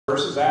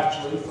verses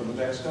actually for the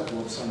next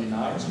couple of Sunday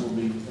nights will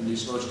be in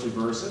these first two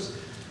verses.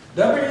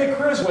 W.A.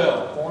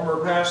 Criswell,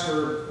 former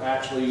pastor,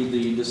 actually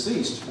the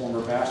deceased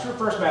former pastor,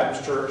 First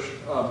Baptist Church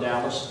of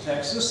Dallas,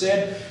 Texas,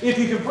 said, if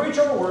you can preach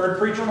on a word,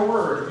 preach on a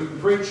word. If you can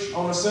preach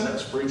on a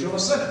sentence, preach on a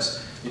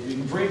sentence. If you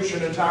can preach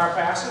an entire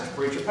passage,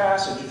 preach a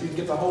passage. If you can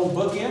get the whole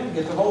book in,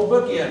 get the whole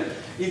book in.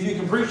 If you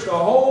can preach the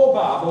whole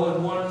Bible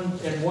in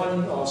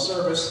one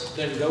service,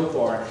 then go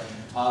for it.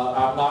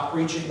 I'm not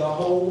preaching the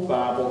whole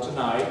Bible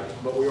tonight,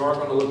 but we are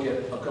going to look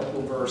at a couple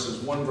of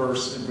verses, one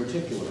verse in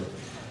particular.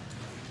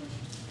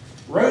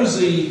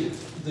 Rosie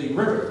the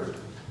Riveter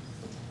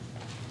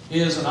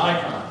is an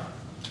icon.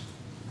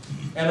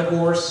 And of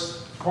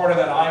course, part of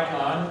that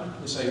icon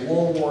is a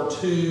World War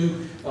II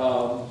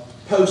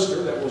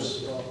poster that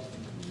was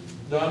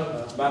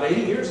done about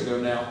 80 years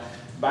ago now,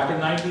 back in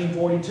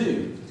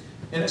 1942.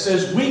 And it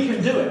says, "We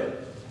can do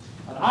it."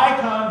 An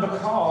icon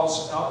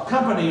because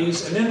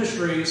companies and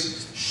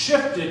industries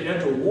shifted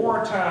into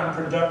wartime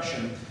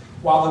production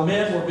while the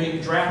men were being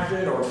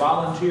drafted or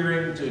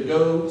volunteering to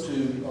go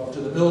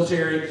to the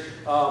military.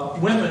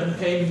 Women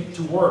came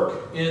to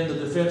work in the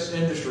defense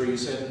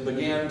industries and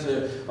began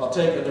to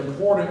take an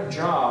important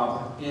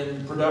job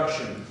in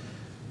production.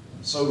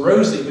 So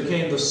Rosie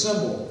became the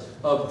symbol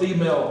of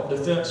female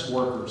defense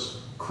workers,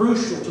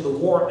 crucial to the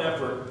war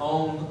effort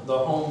on the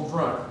home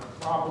front.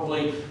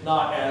 Probably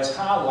not as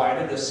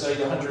highlighted as, say,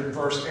 the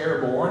 101st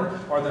Airborne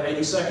or the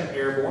 82nd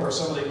Airborne or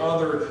some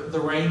of the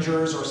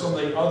Rangers or some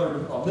of the other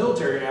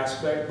military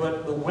aspect,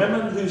 but the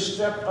women who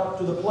stepped up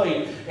to the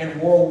plate in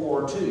World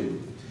War II.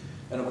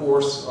 And of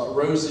course,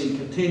 Rosie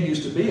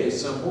continues to be a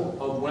symbol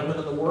of women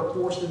in the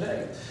workforce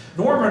today.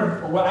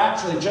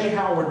 J.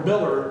 Howard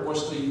Miller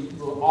was the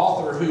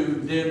author who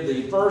did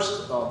the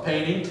first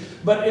painting,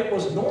 but it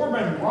was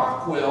Norman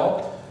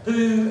Rockwell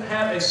who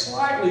had a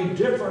slightly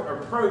different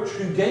approach,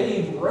 who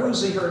gave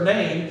Rosie her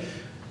name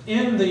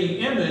in the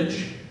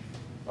image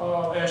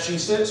as she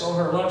sits on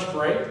her lunch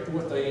break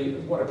with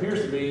what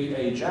appears to be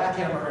a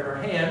jackhammer in her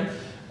hand.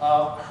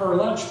 Her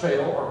lunch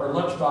pail or her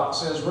lunchbox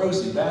says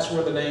Rosie. That's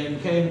where the name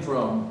came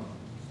from.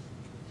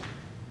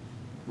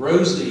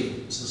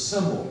 Rosie is a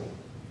symbol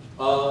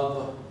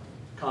of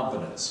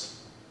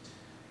confidence.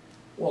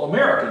 Well,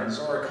 Americans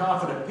are a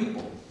confident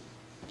people.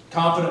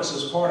 Confidence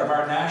is part of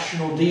our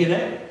national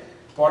DNA.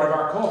 Part of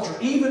our culture.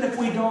 Even if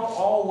we don't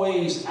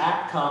always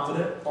act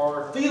confident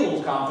or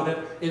feel confident,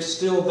 it's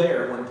still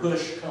there when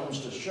push comes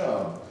to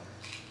shove.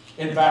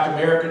 In fact,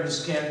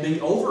 Americans can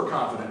be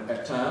overconfident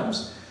at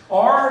times,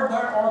 or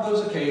there are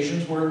those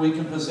occasions where we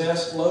can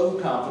possess low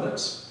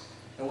confidence,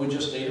 and we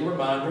just need a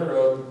reminder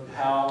of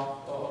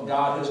how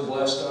God has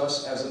blessed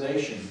us as a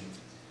nation.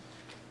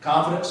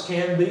 Confidence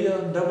can be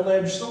a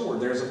double-edged sword.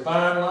 There's a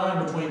fine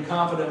line between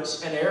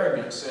confidence and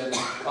arrogance, and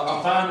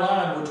a fine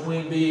line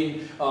between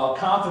being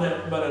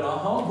confident but in a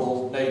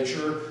humble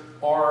nature,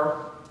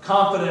 or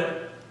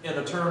confident in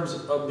the terms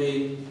of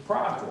being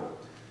prideful.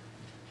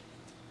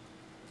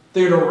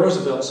 Theodore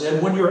Roosevelt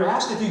said, when you're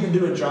asked if you can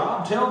do a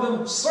job, tell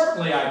them,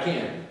 certainly I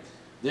can.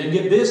 Then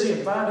get busy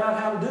and find out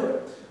how to do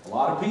it. A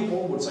lot of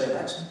people would say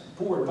that's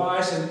poor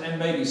advice, and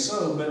maybe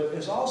so, but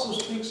it also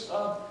speaks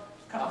of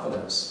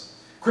confidence.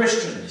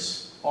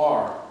 Christians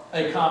are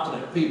a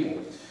confident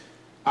people.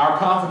 Our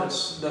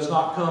confidence does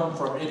not come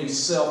from any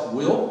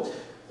self-will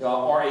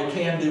or a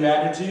can-do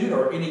attitude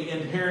or any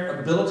inherent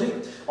ability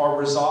or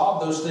resolve.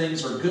 Those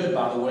things are good,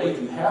 by the way.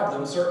 If you have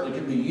them, certainly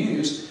can be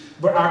used.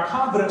 But our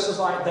confidence is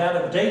like that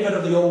of David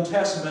of the Old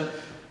Testament.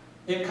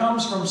 It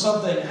comes from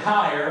something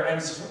higher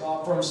and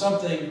from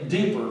something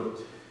deeper.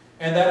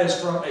 And that is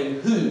from a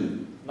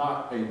who,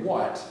 not a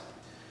what.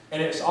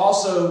 And it's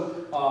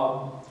also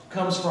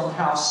comes from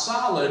how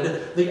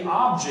solid the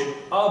object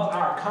of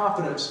our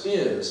confidence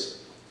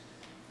is.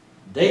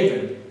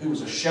 David, who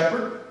was a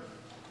shepherd,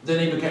 then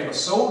he became a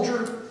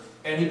soldier,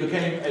 and he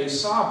became a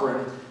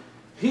sovereign.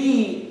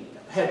 He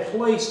had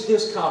placed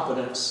his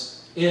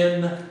confidence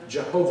in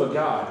Jehovah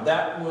God.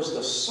 That was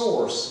the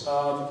source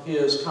of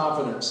his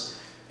confidence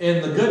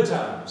in the good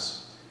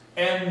times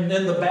and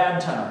in the bad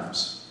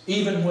times,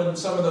 even when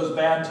some of those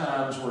bad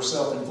times were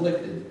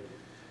self-inflicted.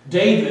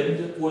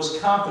 David was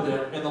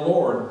confident in the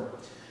Lord.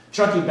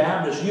 Chunky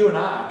Baptist, you and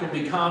I can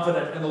be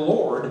confident in the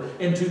Lord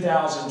in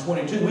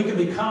 2022. We can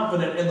be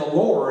confident in the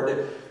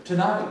Lord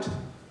tonight.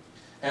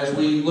 As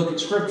we look at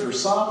Scripture,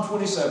 Psalm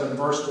 27,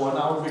 verse 1.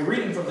 I will be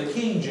reading from the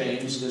King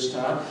James this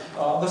time.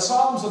 The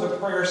Psalms are the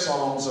prayer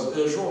songs of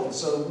Israel, and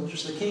so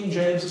just the King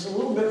James is a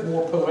little bit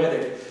more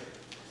poetic.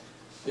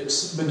 It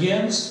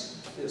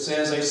begins, it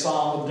says, a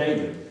Psalm of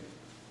David.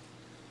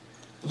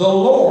 The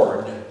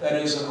Lord,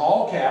 that is in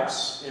all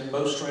caps in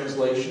most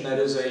translation, that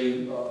is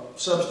a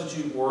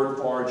substitute word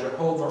for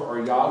Jehovah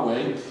or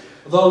Yahweh.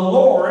 The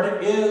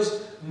Lord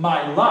is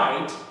my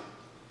light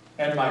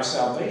and my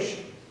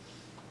salvation.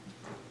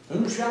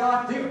 Whom shall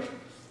I fear?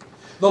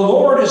 The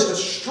Lord is the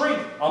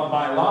strength of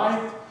my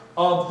life.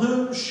 Of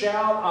whom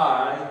shall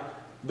I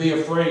be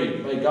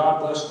afraid? May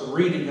God bless the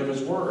reading of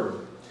His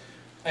Word.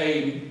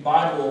 A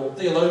Bible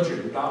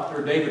theologian,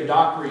 Dr. David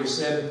Dockery, has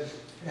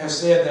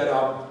said that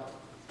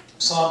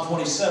Psalm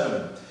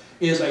 27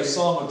 is a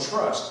song of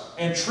trust.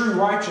 And true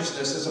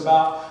righteousness is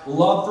about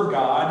love for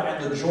God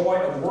and the joy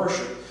of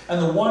worship.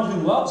 And the one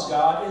who loves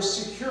God is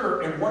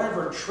secure in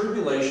whatever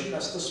tribulation,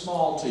 that's the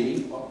small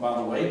t, by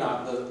the way,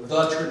 not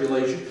the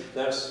tribulation,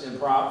 that's in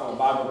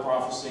Bible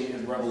prophecy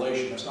and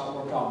Revelation. That's not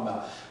what we're talking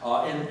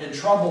about. In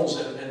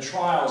troubles and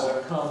trials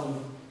that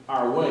come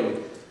our way,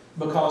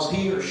 because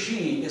he or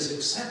she is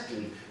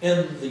accepted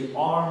in the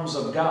arms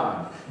of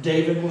God.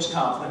 David was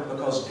confident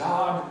because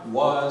God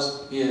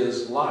was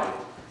his light.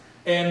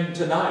 And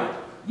tonight,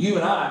 you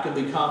and I can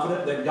be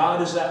confident that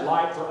God is that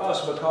light for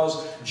us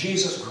because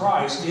Jesus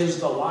Christ is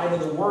the light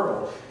of the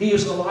world. He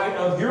is the light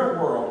of your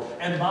world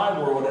and my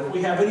world. And if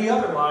we have any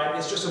other light,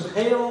 it's just a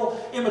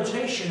pale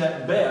imitation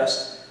at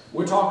best.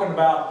 We're talking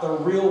about the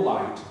real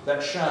light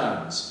that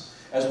shines.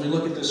 As we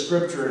look at this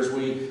scripture, as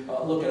we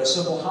look at a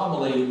simple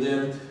homily,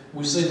 then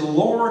we see the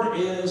Lord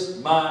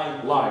is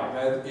my light.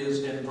 That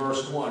is in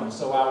verse 1.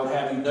 So I would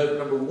have you note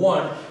number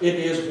 1, it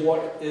is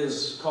what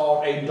is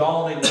called a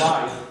dawning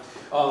light.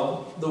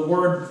 The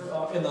word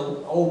in the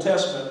Old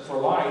Testament for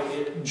light,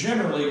 it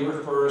generally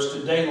refers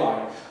to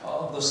daylight.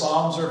 The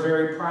Psalms are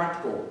very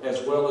practical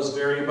as well as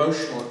very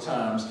emotional at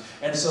times.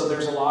 And so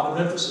there's a lot of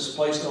emphasis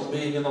placed on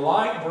being in the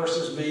light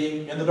versus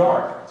being in the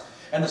dark.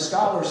 And the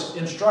scholars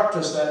instruct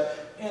us that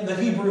in the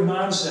Hebrew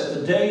mindset,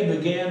 the day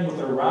began with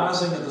the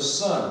rising of the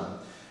sun.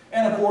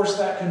 And of course,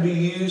 that can be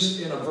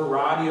used in a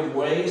variety of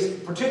ways,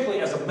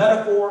 particularly as a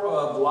metaphor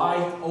of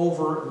life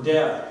over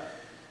death.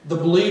 The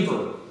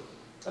believer,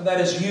 and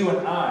that is you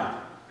and I,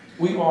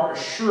 we are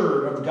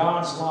assured of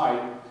God's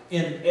light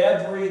in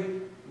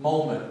every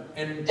moment,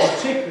 and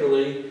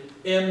particularly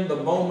in the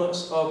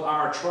moments of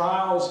our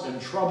trials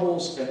and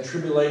troubles and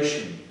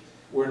tribulation.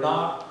 We're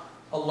not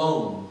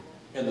alone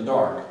in the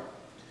dark.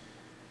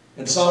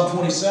 In Psalm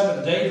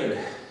 27, David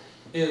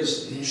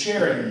is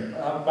sharing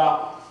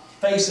about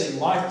facing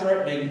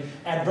life-threatening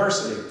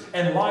adversity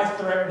and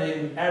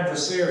life-threatening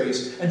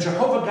adversaries. And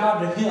Jehovah God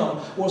to him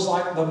was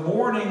like the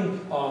morning,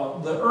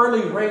 the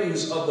early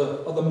rays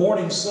of the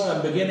morning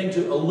sun beginning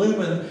to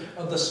illumine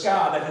the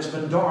sky that has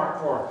been dark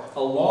for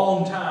a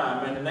long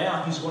time. And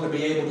now he's going to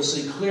be able to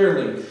see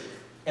clearly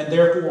and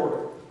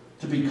therefore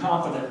to be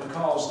confident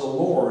because the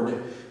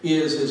Lord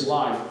is his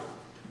light.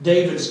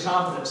 David's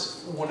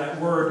confidence when that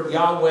word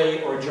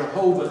Yahweh or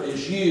Jehovah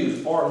is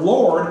used, or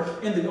Lord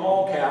in the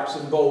all caps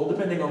and bold,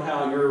 depending on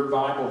how your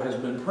Bible has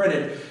been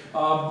printed,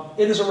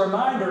 it is a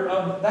reminder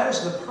of that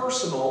is the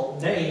personal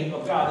name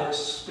of God. It's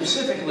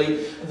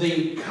specifically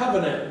the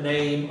covenant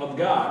name of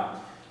God.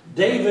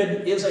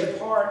 David is a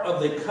part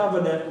of the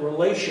covenant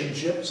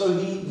relationship, so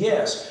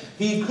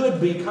he could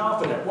be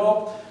confident.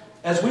 Well,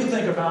 as we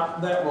think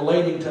about that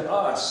relating to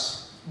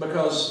us,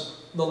 because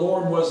the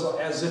Lord was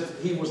as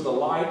if he was the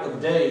light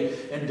of day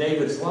in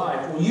David's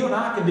life. Well, you and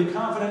I can be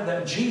confident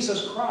that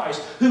Jesus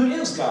Christ, who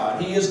is God,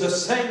 he is the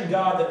same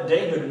God that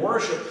David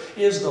worshiped,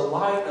 is the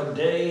light of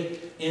day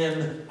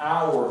in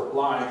our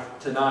life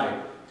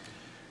tonight.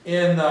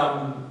 In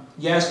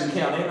Yazoo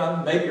County,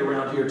 and maybe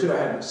around here too, I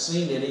haven't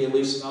seen any, at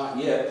least not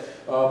yet,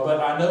 but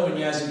I know in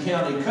Yazoo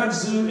County,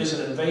 kudzu is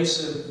an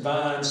invasive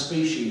vine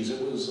species.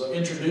 It was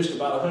introduced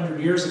about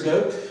 100 years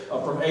ago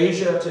from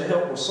Asia to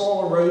help with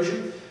soil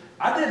erosion.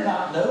 I did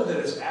not know that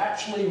it's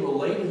actually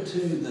related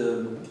to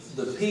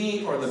the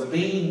pea or the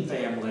bean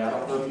family. I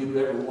don't know if you'd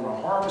ever want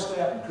to harvest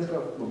that and cook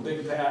up a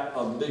big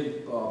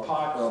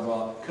pot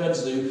of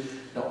kudzu.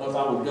 Don't know if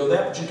I would go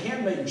that, but you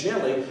can make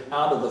jelly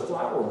out of the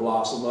flower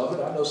blossom of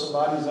it. I know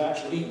somebody who's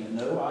actually eaten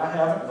it. No, I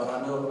haven't, but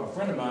I know a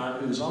friend of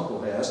mine whose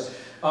uncle has.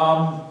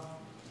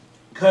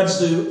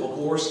 Kudzu, of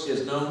course,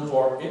 is known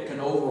for it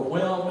can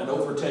overwhelm and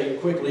overtake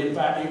quickly. In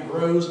fact, it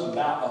grows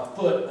about a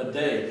foot a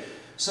day.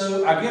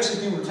 So I guess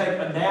if you were to take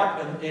a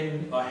nap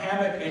in a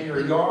hammock in your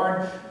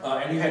yard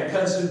and you had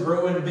kudzu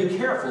growing, be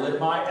careful. It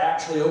might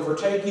actually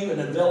overtake you and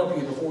envelop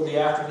you before the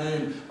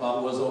afternoon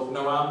was over.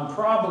 No, I'm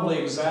probably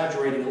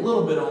exaggerating a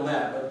little bit on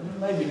that, but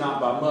maybe not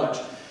by much.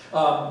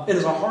 It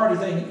is a hardy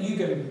thing.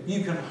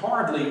 You can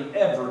hardly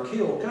ever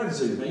kill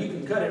kudzu. Now, you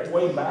can cut it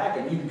way back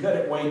and you can cut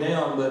it way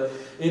down, but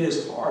it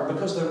is hard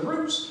because the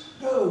roots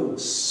go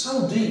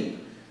so deep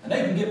and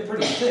they can get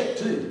pretty thick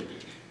too.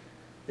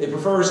 It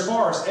prefers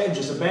forest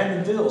edges,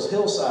 abandoned fields,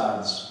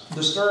 hillsides,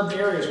 disturbed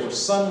areas where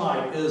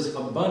sunlight is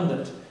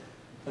abundant.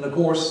 And of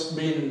course,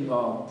 being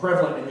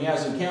prevalent in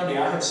Yazoo County,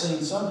 I have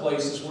seen some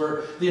places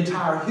where the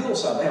entire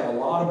hillside, they have a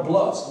lot of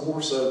bluffs,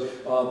 more so,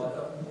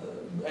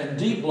 and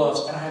deep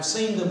bluffs, and I have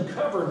seen them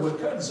covered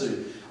with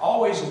kudzu. I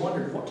always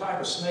wondered what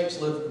type of snakes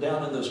live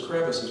down in those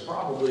crevices,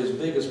 probably as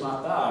big as my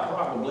thigh,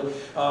 probably,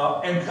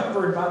 and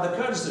covered by the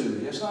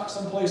kudzu. It's not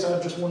someplace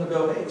I just want to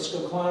go, hey, let's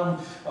go climb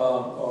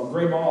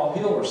Gray Ball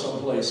Hill or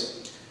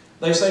someplace.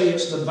 They say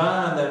it's the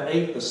vine that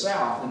ate the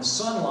south, and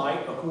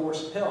sunlight, of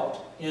course,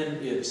 helped in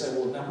it. You say,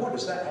 well, now what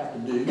does that have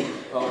to do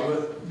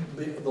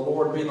with the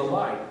Lord being the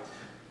light?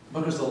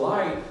 Because the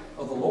light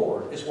of the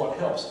Lord is what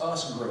helps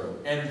us grow.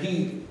 And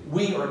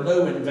we are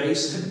no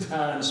invasive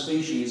vine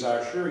species, I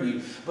assure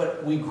you,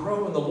 but we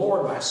grow in the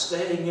Lord by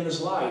staying in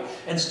His light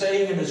and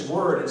staying in His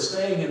Word and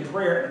staying in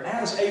prayer. And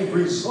as a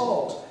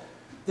result,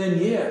 then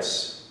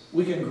yes,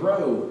 we can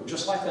grow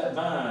just like that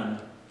vine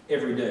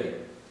every day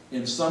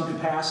in some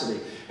capacity.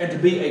 And to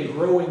be a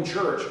growing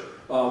church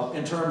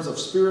in terms of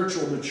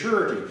spiritual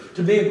maturity,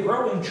 to be a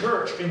growing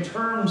church in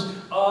terms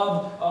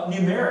of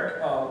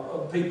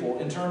numeric people,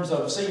 in terms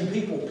of seeing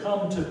people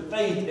come to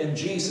faith in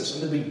Jesus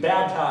and to be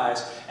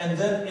baptized, and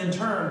then in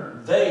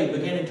turn they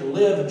beginning to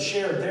live and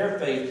share their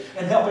faith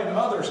and helping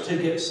others to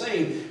get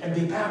saved and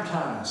be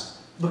baptized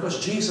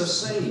because Jesus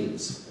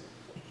saves.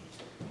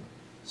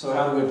 So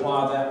how do we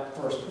apply that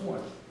first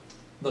point?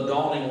 The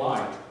dawning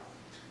light.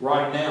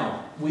 Right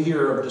now, we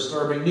hear of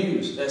disturbing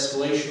news: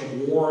 escalation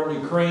of war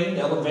in Ukraine,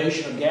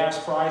 elevation of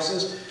gas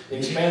prices,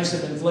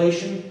 expansive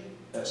inflation.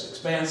 That's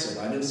expansive.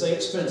 I didn't say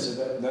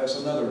expensive. That's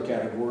another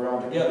category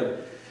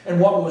altogether. And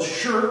what was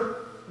sure,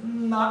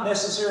 not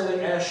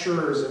necessarily as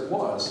sure as it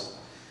was,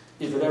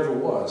 if it ever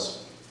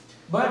was.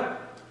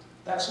 But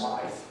that's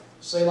life.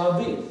 C'est la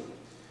vie.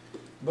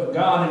 But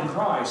God in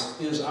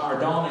Christ is our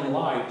dawning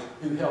light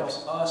who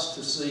helps us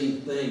to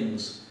see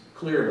things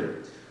clearly.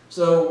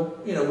 So,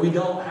 we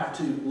don't have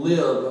to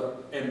live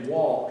and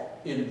walk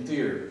in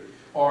fear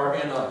or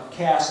in a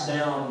cast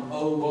down,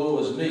 oh, woe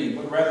is me,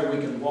 but rather we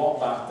can walk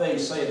by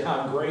faith, saying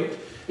how great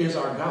is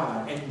our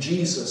God, and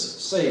Jesus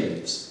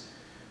saves.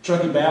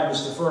 Chucky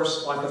Baptist,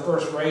 like the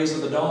first rays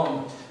of the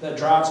dawn that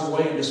drives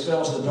away and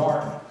dispels the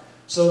dark,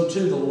 so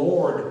too the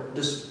Lord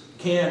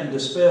can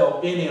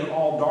dispel any and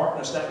all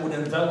darkness that would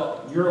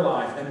envelop your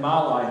life and my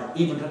life,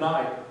 even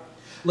tonight.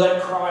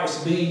 Let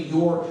Christ be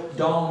your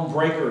dawn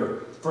breaker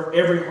for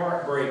every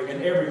heartbreak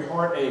and every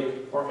heartache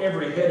or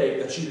every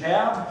headache that you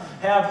have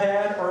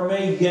had, or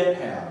may yet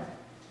have.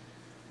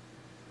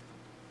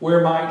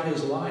 Where might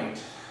His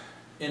light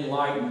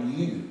enlighten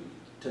you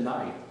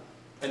tonight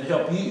and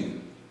help you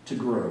to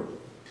grow?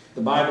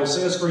 The Bible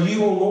says, "For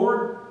you, O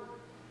Lord,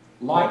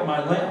 light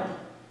my lamp.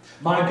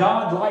 My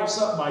God lights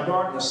up my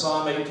darkness,"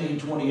 Psalm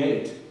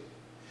 18:28.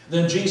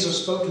 Then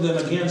Jesus spoke to them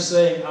again,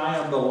 saying, "I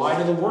am the light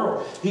of the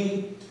world.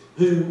 He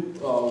who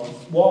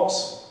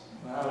walks..."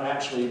 I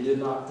actually did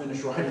not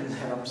finish writing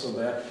that. I'm so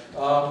bad.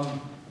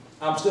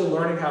 I'm still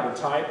learning how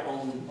to type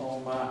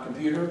on my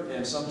computer,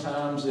 and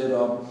sometimes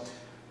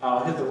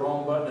I'll hit the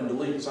wrong button and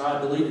delete. So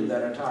I deleted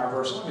that entire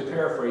verse. Let me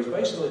paraphrase.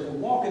 Basically, if we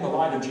walk in the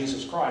light of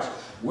Jesus Christ,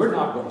 we're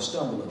not going to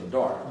stumble in the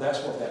dark. That's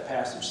what that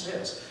passage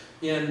says.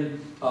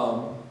 In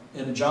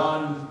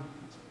John,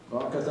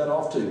 well, I'll cut that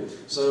off too.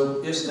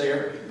 So it's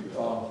there.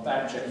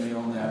 Fact check me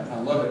on that. I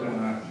love it when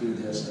I do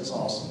this. It's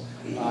awesome.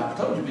 I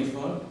told you it'd be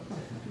fun.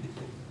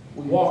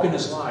 We walk in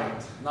His light,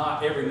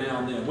 not every now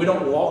and then. We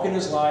don't walk in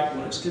His light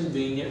when it's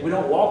convenient. We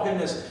don't walk in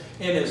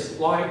His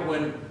light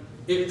when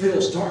it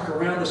feels dark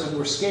around us and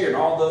we're scared,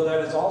 although that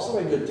is also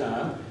a good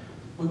time.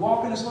 We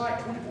walk in His light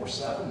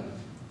 24/7,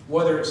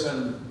 whether it's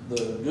in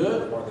the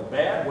good or the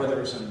bad, whether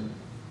it's in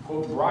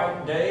quote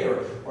bright day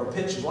or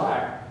pitch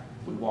black.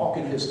 We walk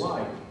in His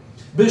light.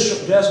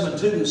 Bishop Desmond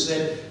Tutu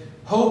said,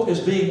 "Hope is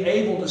being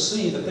able to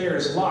see that there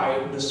is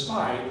light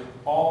despite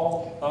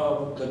all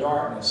of the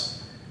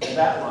darkness." And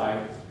that light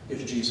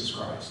is Jesus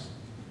Christ.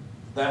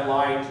 That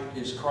light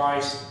is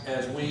Christ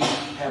as we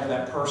have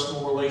that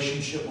personal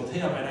relationship with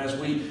Him, and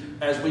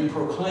as we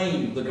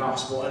proclaim the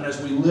gospel and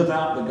as we live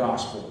out the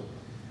gospel.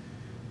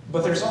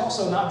 But there's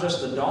also not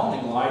just the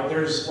dawning light,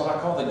 there's what I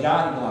call the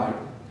guiding light.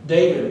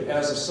 David,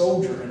 as a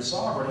soldier and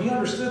sovereign, he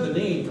understood the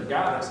need for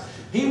guidance.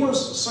 He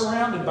was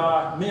surrounded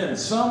by men,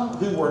 some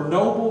who were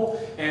noble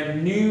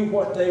and knew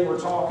what they were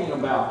talking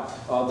about.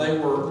 Many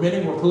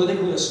were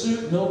politically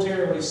astute,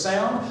 militarily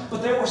sound,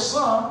 but there were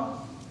some,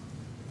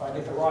 if I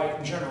get the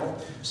right general,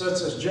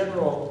 such as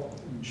General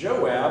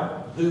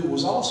Joab, who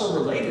was also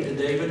related to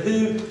David,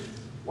 who,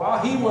 while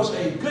he was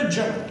a good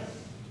general,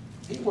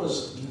 he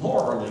was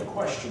morally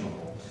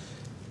questionable.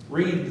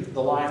 Read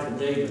the life of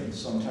David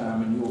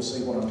sometime and you will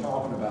see what I'm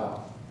talking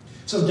about.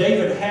 So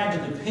David had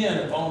to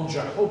depend on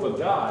Jehovah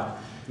God.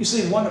 You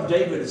see, one of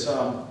David's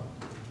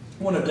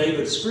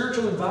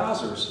spiritual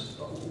advisors,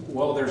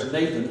 well, there's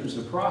Nathan, who's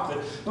the prophet,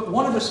 but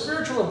one of his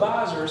spiritual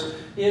advisors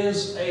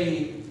is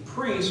a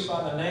priest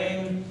by the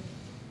name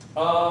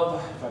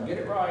of, if I get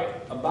it right,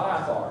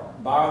 Abiathar.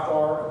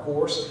 Abiathar, of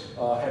course,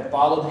 had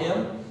followed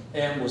him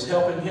and was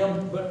helping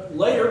him, but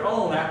later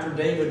on, after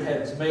David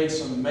had made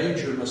some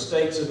major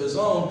mistakes of his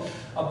own,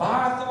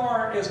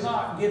 Abiathar is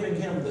not giving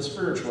him the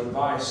spiritual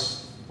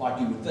advice like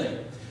you would think.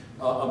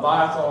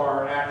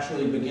 Abiathar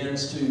actually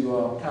begins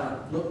to kind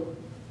of look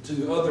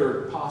to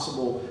other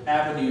possible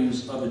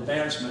avenues of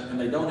advancement, and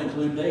they don't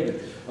include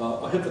David.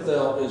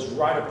 Ahithophel is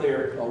right up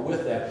there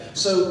with that.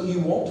 So you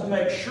want to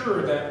make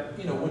sure that,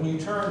 when you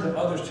turn to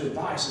others to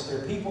advice, that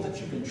there are people that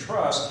you can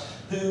trust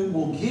who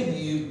will give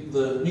you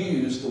the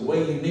news the way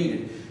you need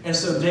it. And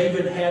so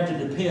David had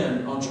to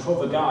depend on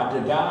Jehovah God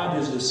to guide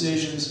his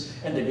decisions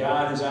and to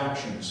guide his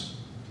actions.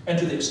 And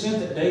to the extent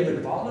that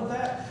David followed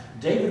that,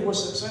 David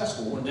was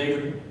successful. When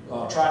David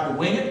tried to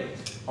wing it,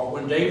 or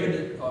when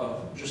David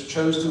just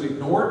chose to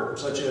ignore it,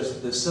 such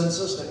as the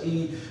census that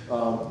he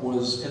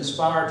was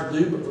inspired to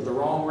do, but for the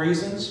wrong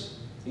reasons,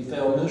 he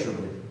failed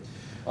miserably.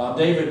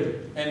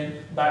 David, and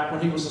back when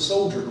he was a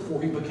soldier,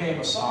 before he became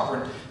a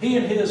sovereign, he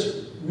and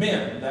his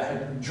men that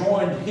had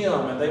joined him,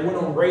 and they went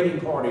on raiding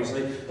parties.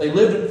 They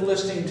lived in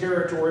Philistine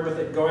territory, but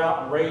they'd go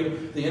out and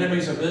raid the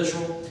enemies of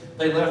Israel.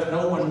 They left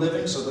no one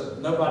living so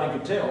that nobody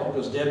could tell,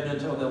 because dead men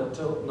tell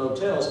no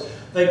tales.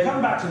 They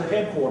come back to the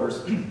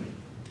headquarters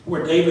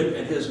where David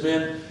and his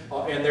men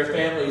and their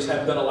families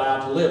have been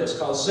allowed to live. It's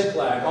called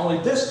Ziklag.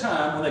 Only this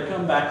time, when they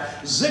come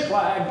back,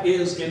 Ziklag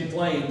is in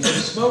flames, and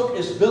smoke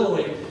is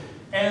billowing,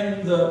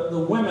 and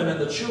the women and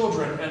the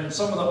children and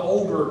some of the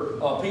older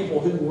people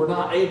who were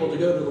not able to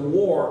go to the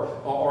war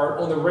or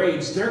on the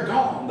raids, they're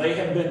gone. They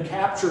have been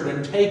captured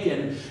and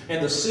taken,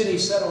 and the city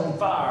set on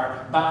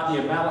fire by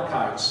the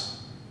Amalekites,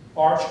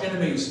 arch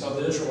enemies of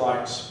the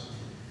Israelites.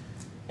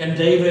 And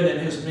David and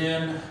his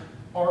men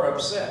are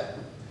upset.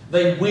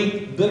 They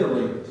weep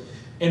bitterly.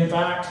 In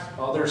fact,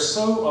 they're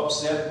so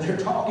upset, they're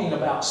talking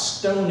about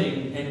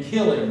stoning and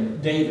killing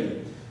David.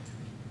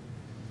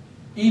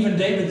 Even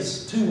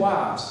David's 2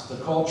 wives, the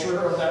culture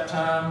of that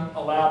time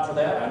allowed for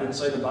that. I didn't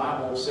say the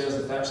Bible says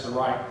that that's the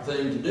right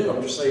thing to do.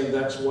 I'm just saying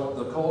that's what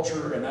the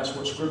culture and that's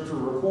what Scripture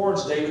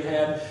records. David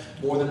had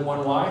more than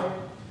 1 wife.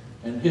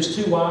 And his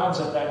 2 wives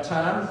at that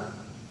time,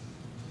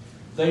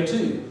 they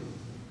too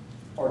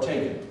are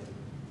taken.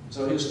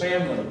 So his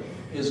family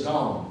is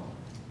gone.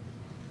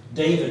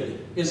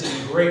 David is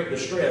in great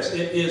distress.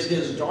 It is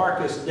his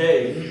darkest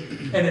day,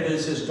 and it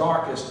is his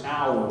darkest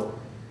hour.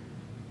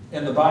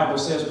 And the Bible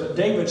says, but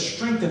David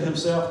strengthened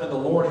himself in the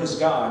Lord his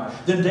God.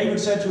 Then David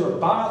said to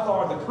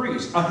Abiathar the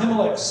priest,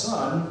 Ahimelech's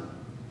son,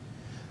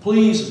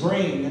 please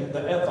bring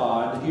the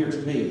ephod here to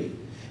me.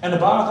 And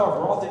Abiathar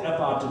brought the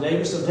ephod to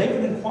David. So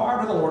David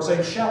inquired of the Lord,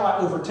 saying, shall I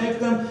overtake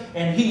them?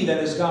 And he,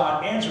 that is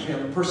God, answered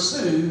him,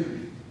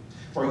 pursue,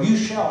 for you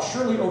shall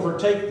surely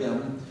overtake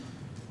them,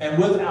 and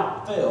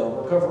without fail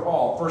recover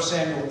all. 1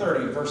 Samuel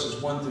 30,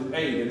 verses 1 through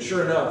 8. And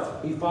sure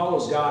enough, he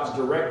follows God's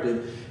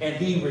directive, and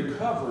he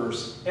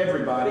recovers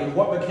everybody.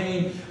 What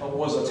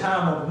was a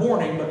time of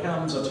mourning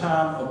becomes a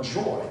time of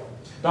joy.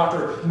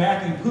 Dr.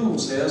 Matthew Poole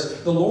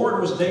says, the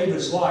Lord was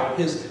David's light,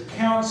 his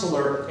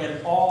counselor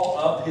in all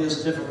of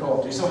his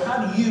difficulties. So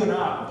how do you and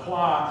I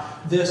apply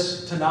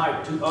this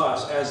tonight to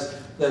us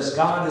as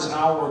God is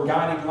our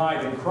guiding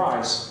light in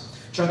Christ?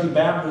 Chunky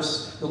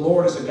Baptist, the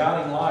Lord is a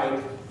guiding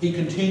light. He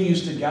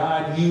continues to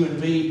guide you and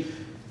me.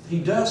 He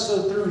does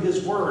so through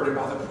His Word and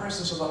by the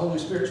presence of the Holy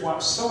Spirit. It's why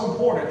it's so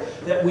important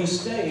that we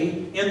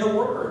stay in the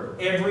Word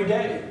every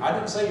day. I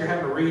didn't say you're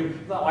having to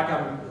read, not like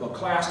I'm a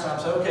class time.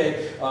 So,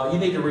 okay, you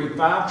need to read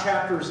 5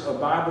 chapters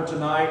of Bible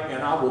tonight,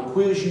 and I will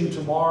quiz you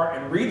tomorrow.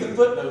 And read the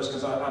footnotes,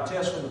 because I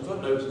test from the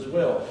footnotes as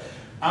well.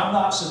 I'm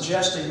not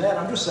suggesting that.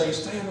 I'm just saying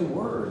stay in the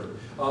Word.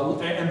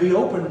 And be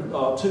open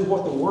to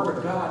what the Word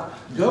of God,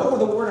 go where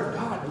the Word of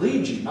God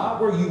leads you,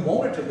 not where you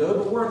want it to go,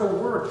 but where the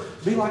Word,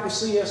 be like a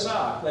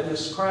CSI, that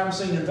is crime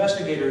scene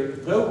investigator,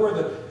 go where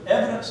the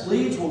evidence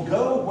leads, will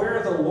go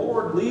where the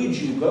Lord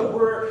leads you, go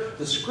where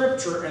the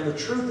Scripture and the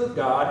truth of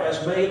God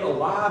as made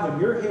alive in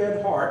your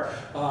head, heart,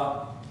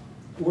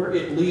 where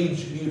it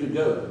leads you to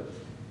go.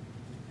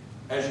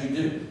 As you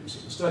do,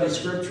 study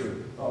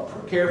Scripture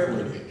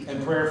carefully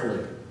and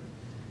prayerfully.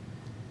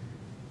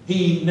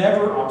 He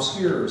never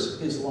obscures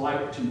His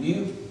light to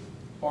you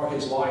or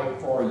His light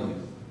for you.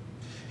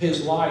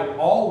 His light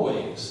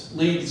always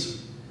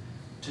leads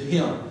to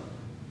Him.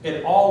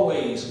 It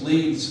always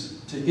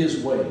leads to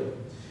His way.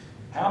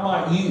 How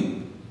might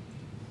you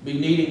be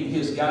needing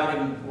His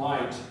guiding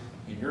light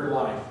in your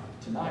life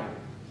tonight?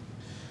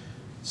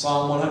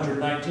 Psalm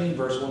 119,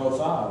 verse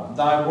 105.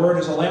 Thy word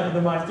is a lamp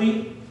unto my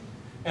feet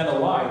and a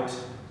light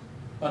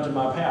unto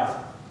my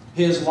path.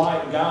 His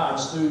light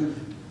guides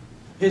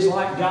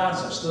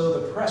us, though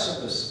the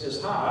precipice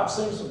is high. I've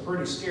seen some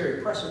pretty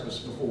scary precipice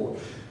before.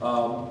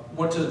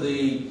 Went to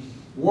the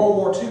World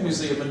War II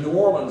Museum in New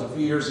Orleans a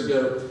few years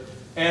ago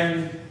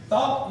and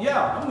thought,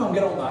 yeah, I'm going to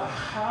get on the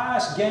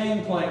highest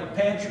gangplank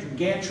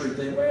gantry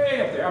thing way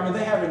up there. I mean,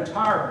 they have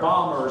entire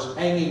bombers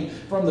hanging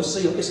from the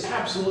ceiling. It's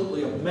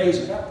absolutely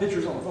amazing. I've got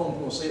pictures on the phone if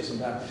you want to see it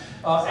sometime.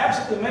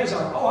 Absolutely amazing.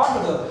 I'm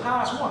at the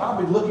highest one.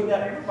 I'll be looking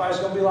at it. Everybody's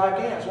going to be like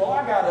ants. Well,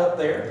 I got up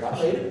there.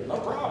 I made it. No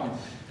problem.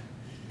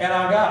 And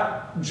I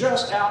got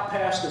just out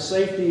past the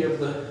safety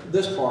of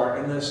this part,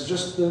 and it's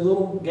just the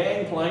little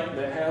gangplank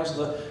that has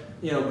the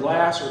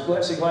glass or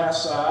plexiglass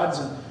sides,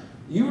 and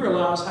you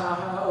realize how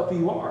high up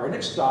you are, and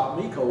it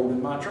stopped me cold in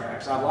my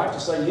tracks. I'd like to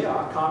say, yeah,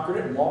 I conquered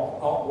it and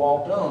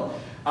walked on.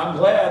 I'm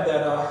glad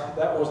that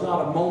that was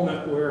not a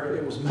moment where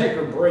it was make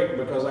or break,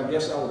 because I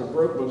guess I would have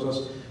broke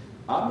because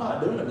I'm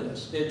not doing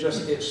this.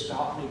 It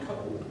stopped me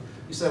cold.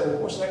 You say, well,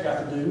 what's that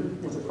got to do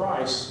with the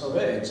price of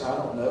eggs? I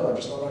don't know. I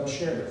just thought I'd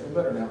share it. I feel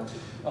better now.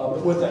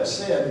 But with that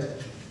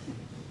said,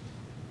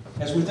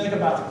 as we think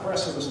about the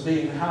precipice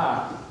being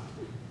high,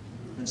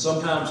 and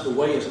sometimes the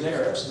way is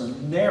narrow, it's the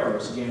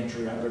narrowest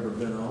gantry I've ever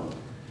been on.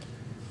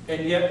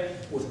 And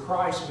yet, with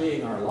Christ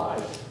being our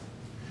light,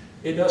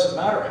 it doesn't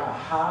matter how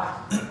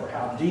high or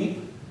how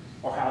deep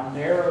or how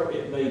narrow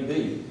it may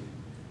be,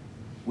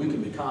 we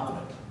can be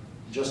confident,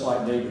 just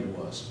like David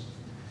was.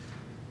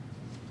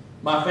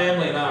 My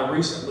family and I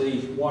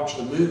recently watched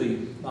a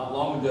movie not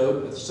long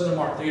ago at the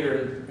Cinemark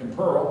Theater in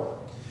Pearl.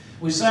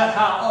 We sat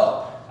high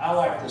up. I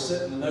like to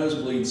sit in the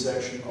nosebleed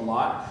section a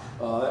lot.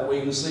 That way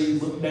you can see,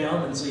 look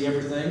down and see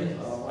everything.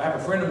 I have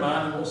a friend of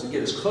mine who wants to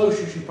get as close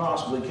as you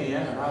possibly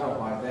can, and I don't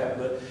like that,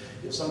 but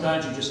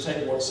sometimes you just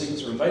take what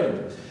seats are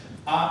available.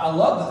 I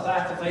love the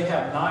fact that they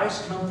have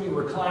nice, comfy,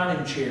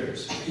 reclining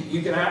chairs.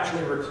 You can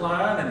actually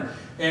recline,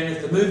 and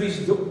if the movie's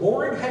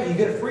boring, hey, you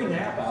get a free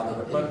nap out of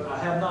it. But I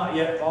have not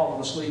yet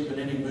fallen asleep in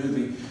any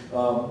movie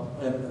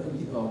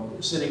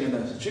sitting in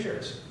the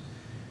chairs.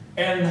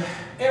 And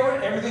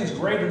everything's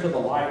great until the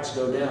lights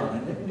go down,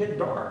 and it can get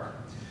dark.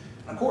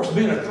 And of course,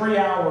 being a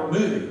 3-hour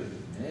movie,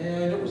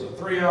 and it was a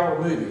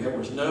 3-hour movie. There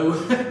was no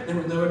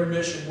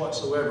intermission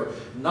whatsoever.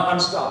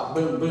 Non-stop,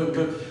 boom, boom,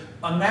 boom.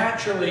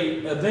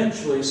 Naturally,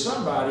 eventually,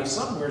 somebody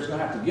somewhere is going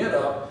to have to get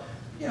up,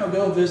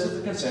 go visit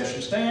the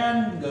concession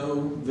stand, go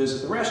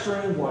visit the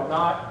restroom,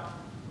 whatnot.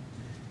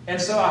 And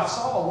so I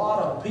saw a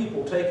lot of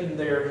people taking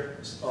their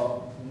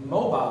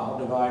mobile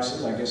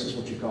devices, I guess is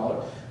what you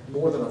call it,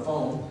 more than a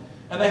phone.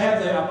 And they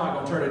have I'm not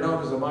going to turn it on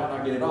because I might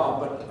not get it off,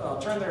 but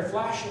turn their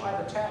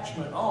flashlight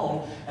attachment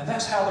on, and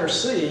that's how they're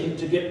seeing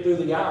to get through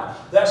the aisle.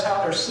 That's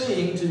how they're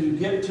seeing to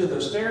get to the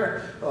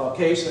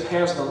staircase that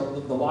has the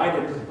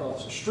lighted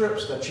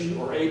strips that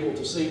you are able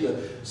to see,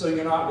 so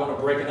you're not going to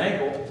break an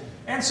ankle,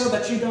 and so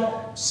that you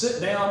don't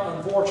sit down,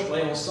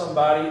 unfortunately, on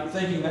somebody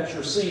thinking that's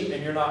your seat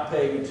and you're not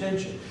paying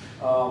attention.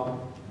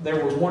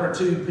 There was 1 or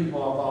 2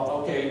 people I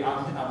thought, okay,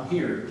 I'm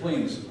here,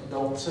 please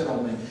don't sit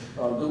on me,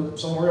 go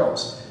somewhere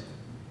else.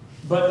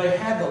 But they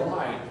had the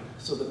light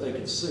so that they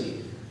could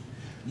see.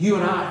 You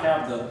and I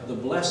have the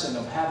blessing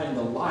of having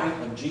the light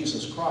of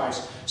Jesus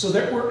Christ so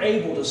that we're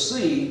able to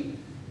see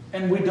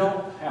and we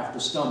don't have to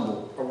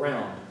stumble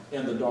around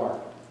in the dark,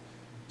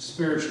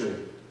 spiritually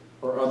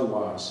or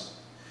otherwise.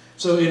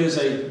 So it is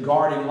a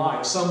guarding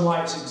light. Some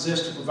lights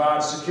exist to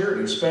provide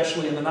security,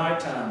 especially in the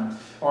nighttime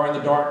or in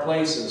the dark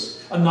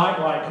places. A night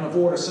light can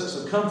afford a sense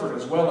of comfort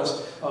as well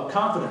as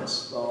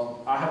confidence.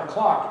 I have a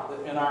clock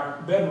in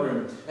our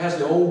bedroom. It has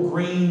the old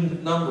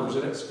green numbers,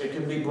 and it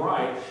can be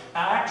bright.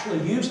 I actually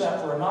use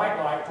that for a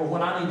night light for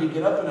when I need to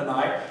get up in the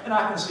night, and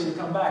I can see to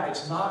come back.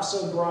 It's not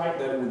so bright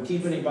that it would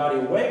keep anybody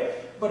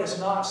awake, but it's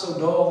not so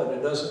dull that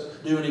it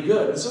doesn't do any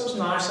good. And so it's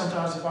nice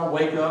sometimes if I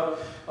wake up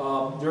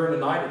during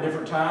the night at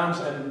different times,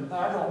 and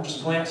I don't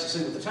just glance to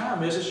see what the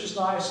time is. It's just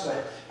nice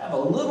to have a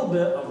little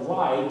bit of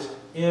light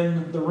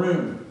in the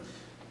room.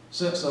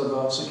 Sense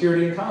of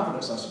security and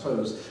confidence, I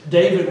suppose.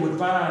 David would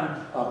find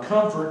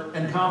comfort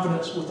and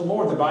confidence with the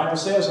Lord. The Bible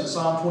says in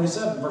Psalm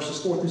 27,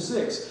 verses 4 through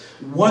 6,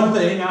 "One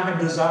thing I have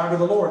desired of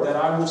the Lord, that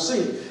I will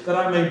seek, that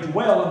I may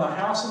dwell in the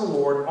house of the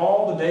Lord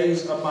all the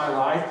days of my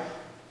life,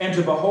 and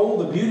to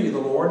behold the beauty of the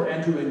Lord,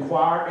 and to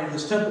inquire in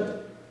his temple.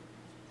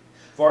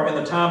 For in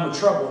the time of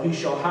trouble he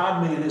shall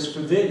hide me in his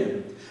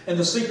pavilion. In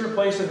the secret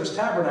place of his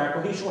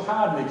tabernacle he shall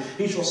hide me.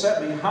 He shall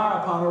set me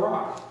high upon a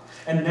rock.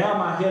 And now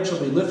my head shall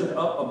be lifted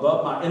up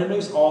above my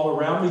enemies all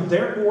around me.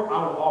 Therefore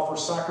I will offer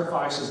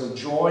sacrifices of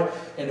joy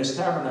in his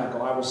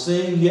tabernacle. I will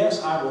sing,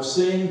 yes, I will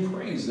sing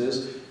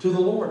praises to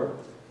the Lord."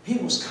 He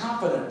was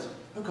confident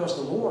because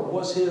the Lord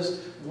was his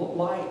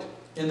light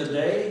in the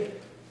day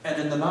and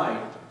in the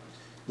night.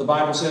 The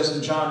Bible says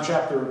in John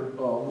chapter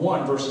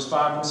 1, verses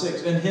 5 and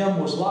 6, "In him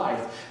was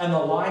life, and the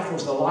life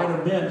was the light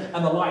of men,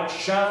 and the light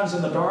shines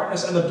in the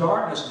darkness, and the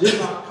darkness did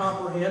not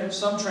comprehend."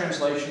 Some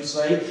translations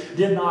say,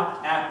 did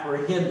not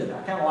apprehend it.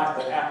 I kind of like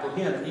the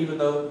apprehend, even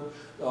though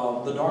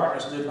the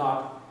darkness did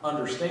not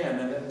understand,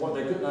 and what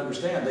they couldn't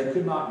understand, they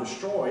could not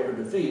destroy or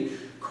defeat.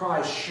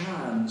 Christ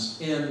shines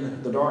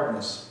in the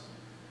darkness.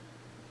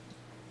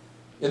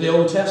 In the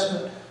Old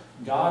Testament,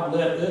 God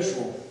led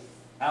Israel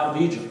out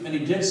of Egypt, and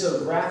he did so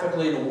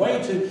graphically in a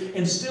way to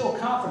instill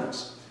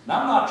confidence.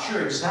 Now, I'm not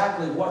sure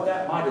exactly what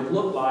that might have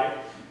looked like,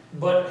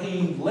 but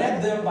he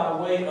led them by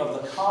way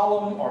of the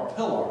column or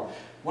pillar.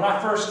 When I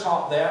first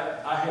taught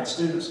that, I had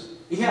students,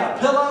 "He had a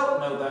pillow?"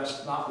 No,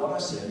 that's not what I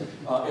said.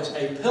 It's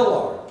a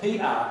pillar,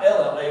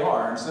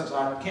 P-I-L-L-A-R. And since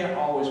I can't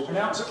always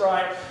pronounce it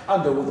right, I'll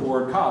go with the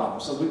word column.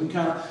 So we can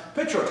kind of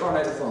picture a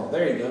tornado phone.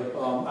 There you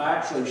go. I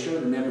actually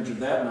showed an image of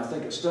that, and I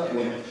think it stuck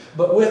with me.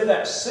 But with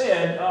that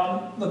said,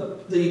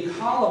 the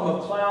column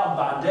of cloud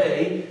by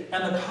day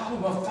and the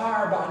column of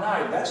fire by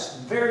night, that's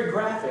very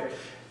graphic.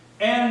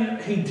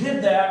 And he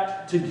did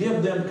that to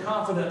give them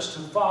confidence to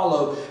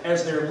follow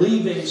as they're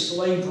leaving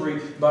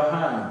slavery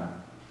behind.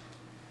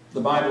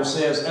 The Bible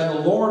says, "And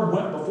the Lord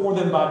went before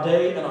them by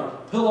day in a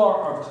pillar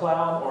of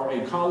cloud," or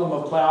a column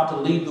of cloud to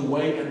lead the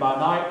way, "and by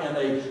night in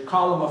a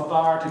column of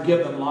fire to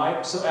give them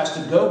light, so as to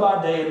go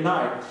by day and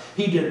night.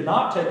 He did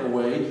not take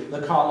away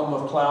the column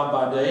of cloud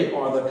by day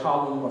or the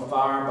column of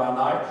fire by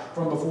night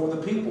from before the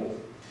people."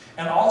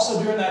 And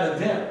also during that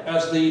event,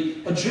 as the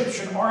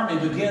Egyptian army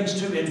begins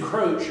to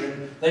encroach,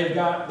 and they've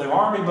got the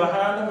army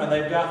behind them, and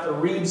they've got the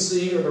Red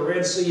Sea or the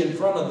Red Sea in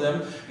front of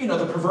them, you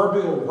know, the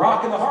proverbial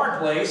rock in the hard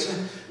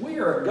place, we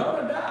are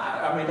going to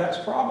die. I mean, that's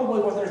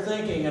probably what they're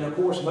thinking. And of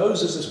course,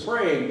 Moses is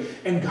praying,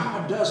 and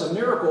God does a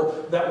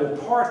miracle that will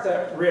part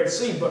that Red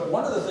Sea. But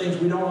one of the things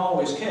we don't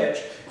always catch,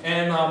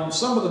 and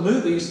some of the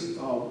movies,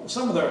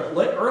 some of the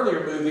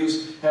earlier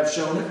movies have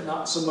shown it,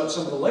 not so much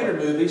some of the later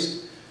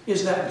movies,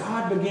 is that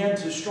God began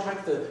to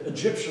strike the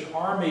Egyptian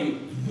army,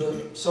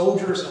 the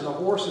soldiers and the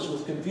horses,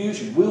 with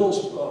confusion.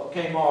 Wheels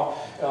came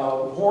off.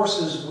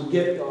 Horses would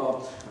get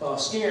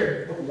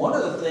scared. But one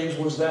of the things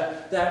was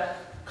that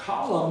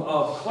column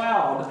of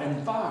cloud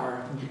and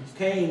fire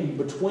came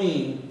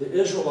between the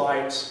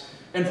Israelites.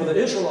 And for the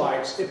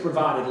Israelites, it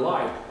provided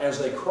light as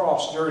they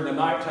crossed during the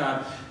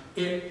nighttime.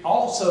 It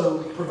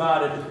also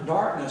provided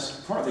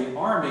darkness for the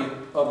army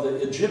of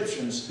the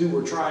Egyptians who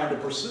were trying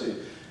to pursue.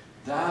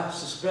 I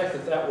suspect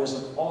that that was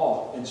an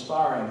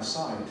awe-inspiring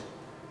sight,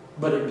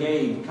 but it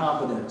gave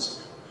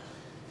confidence.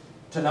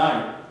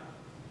 Tonight,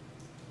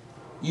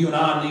 you and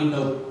I need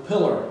no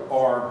pillar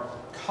or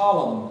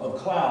column of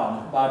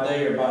cloud by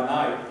day or by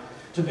night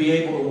to be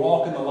able to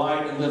walk in the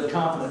light and live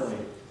confidently.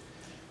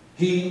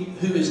 He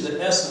who is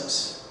the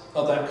essence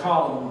of that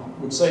column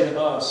would say to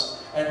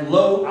us, "And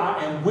lo,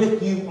 I am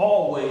with you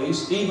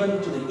always,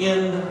 even to the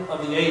end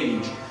of the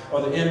age," or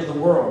the end of the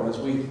world, as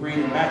we read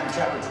in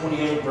Matthew chapter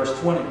 28, verse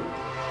 20.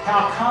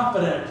 How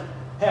confident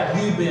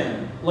have you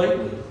been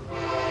lately?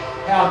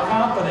 How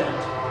confident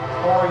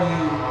are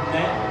you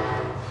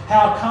now?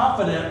 How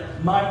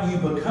confident might you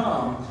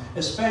become,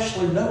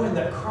 especially knowing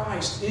that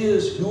Christ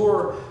is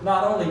your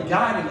not only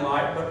guiding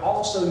light, but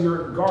also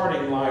your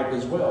guarding light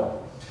as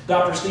well?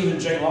 Dr. Stephen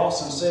J.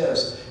 Lawson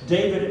says,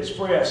 David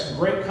expressed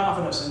great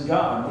confidence in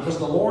God because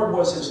the Lord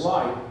was his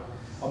light,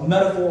 a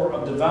metaphor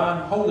of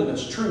divine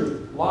holiness,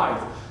 truth,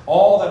 life,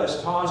 all that is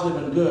positive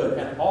and good,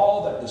 and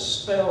all that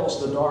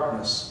dispels the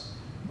darkness.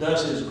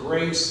 Does his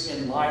grace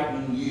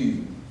enlighten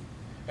you?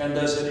 And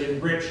does it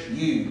enrich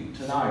you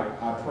tonight?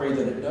 I pray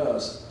that it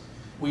does.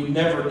 We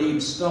never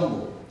need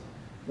stumble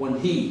when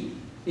he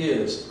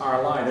is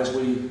our light. As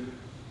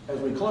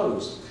we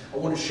close, I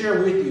want to share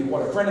with you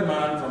what a friend of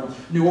mine from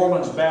New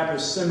Orleans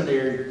Baptist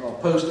Seminary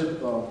posted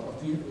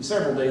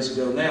several days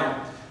ago now.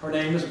 Her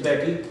name is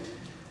Becky.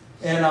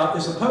 And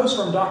it's a post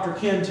from Dr.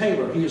 Ken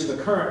Taylor. He is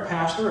the current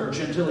pastor of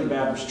Gentilly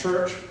Baptist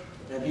Church,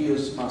 and he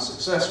is my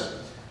successor.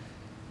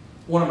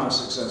 One of my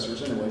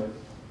successors, anyway,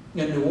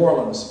 in New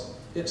Orleans.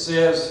 It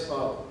says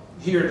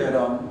here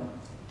that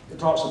it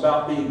talks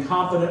about being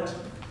confident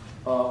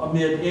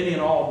amid any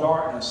and all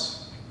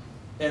darkness.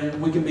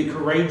 And we can be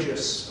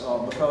courageous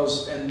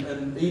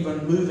and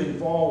even moving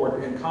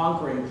forward and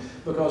conquering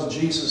because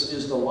Jesus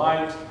is the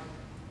light,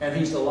 and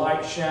he's the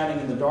light shining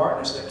in the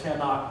darkness that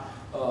cannot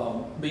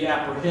be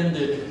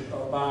apprehended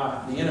by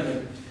the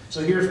enemy.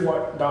 So here's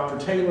what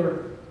Dr.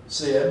 Taylor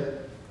said,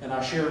 and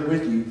I shared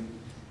with you.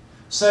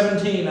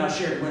 17, I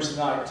shared Wednesday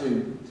night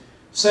too.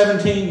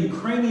 17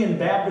 Ukrainian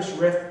Baptist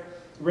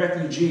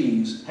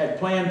refugees had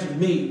planned to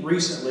meet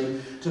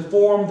recently to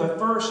form the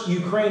first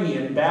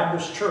Ukrainian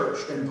Baptist church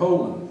in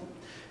Poland.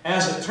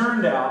 As it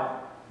turned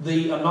out,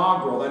 the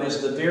inaugural, that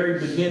is the very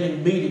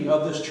beginning meeting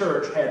of this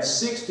church, had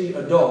 60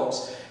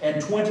 adults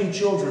and 20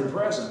 children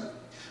present.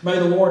 May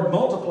the Lord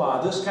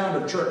multiply this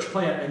kind of church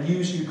plant and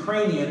use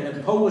Ukrainian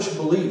and Polish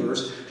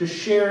believers to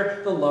share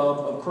the love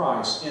of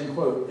Christ, end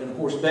quote. And of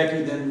course,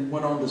 Becky then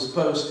went on this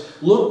post,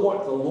 look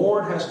what the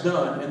Lord has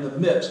done in the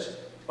midst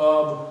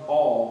of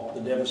all the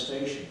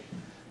devastation.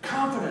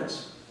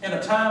 Confidence in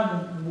a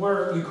time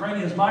where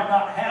Ukrainians might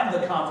not have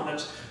the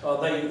confidence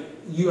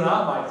you and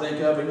I might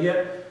think of, and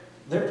yet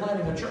they're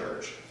planting a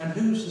church. And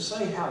who's to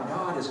say how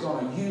God is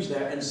going to use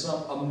that in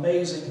some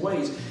amazing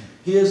ways?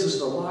 His is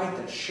the light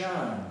that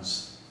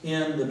shines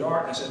in the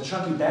darkness. And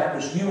Chunky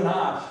Baptist, you and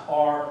I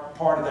are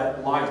part of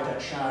that light that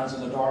shines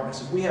in the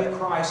darkness. If we have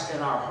Christ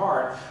in our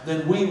heart,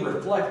 then we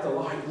reflect the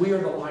light. We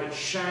are the light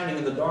shining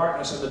in the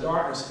darkness, and the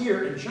darkness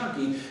here in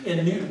Chunky,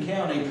 in Newton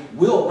County,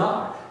 will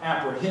not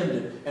apprehend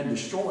it and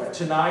destroy it.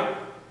 Tonight,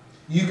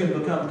 you can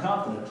become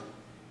confident.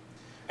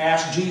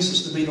 Ask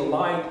Jesus to be the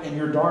light in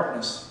your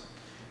darkness.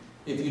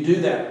 If you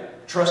do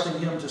that, trusting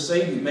him to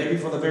save you, maybe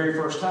for the very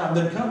first time,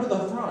 then come to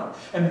the front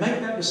and make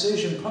that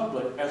decision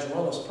public as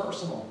well as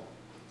personal.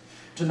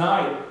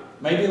 Tonight,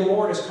 maybe the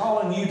Lord is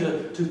calling you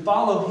to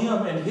follow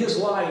him and his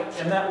light,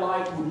 and that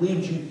light would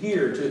lead you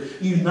here to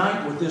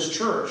unite with this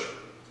church.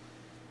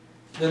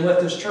 Then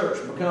let this church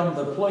become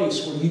the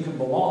place where you can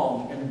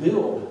belong and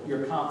build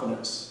your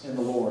confidence in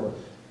the Lord.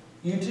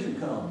 You too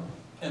come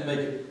and make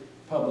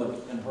it public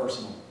and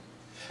personal.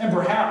 And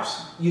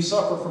perhaps you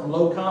suffer from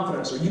low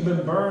confidence, or you've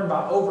been burned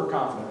by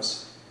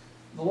overconfidence.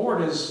 The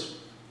Lord is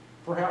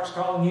perhaps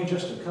calling you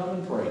just to come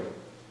and pray,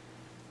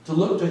 to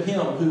look to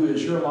him who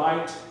is your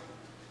light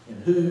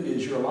and who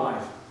is your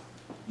life.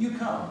 You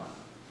come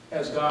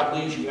as God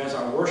leads you, as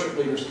our worship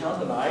leaders come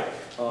tonight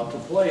to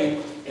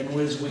play, and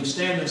as we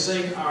stand and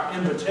sing our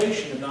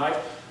invitation tonight,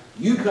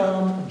 you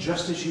come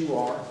just as you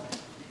are.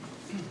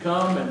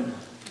 Come and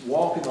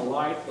walk in the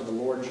light of the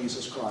Lord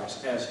Jesus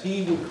Christ, as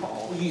He would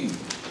call you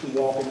to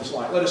walk in this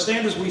light. Let us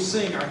stand as we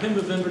sing our hymn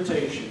of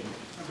invitation.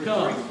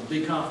 Come,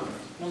 be confident.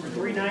 Number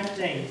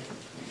 319.